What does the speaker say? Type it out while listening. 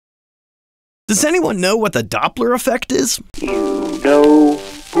Does anyone know what the Doppler effect is? You know,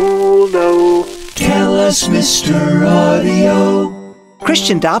 who'll know? Tell us, Mr. Audio.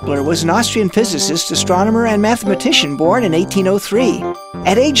 Christian Doppler was an Austrian physicist, astronomer, and mathematician born in 1803.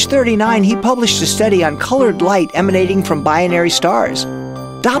 At age 39, he published a study on colored light emanating from binary stars.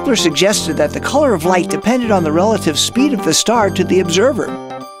 Doppler suggested that the color of light depended on the relative speed of the star to the observer.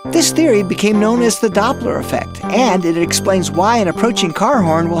 This theory became known as the Doppler Effect, and it explains why an approaching car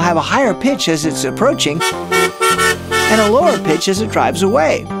horn will have a higher pitch as it's approaching and a lower pitch as it drives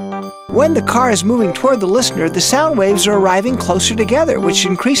away. When the car is moving toward the listener, the sound waves are arriving closer together, which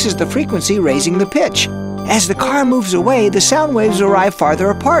increases the frequency, raising the pitch. As the car moves away, the sound waves arrive farther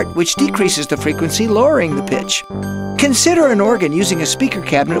apart, which decreases the frequency, lowering the pitch. Consider an organ using a speaker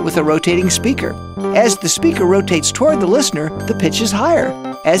cabinet with a rotating speaker. As the speaker rotates toward the listener, the pitch is higher.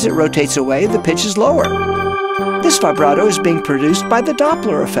 As it rotates away, the pitch is lower. This vibrato is being produced by the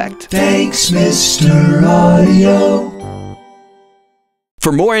Doppler effect. Thanks, Mr. Audio.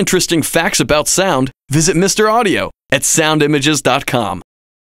 For more interesting facts about sound, visit Mr. Audio at soundimages.com.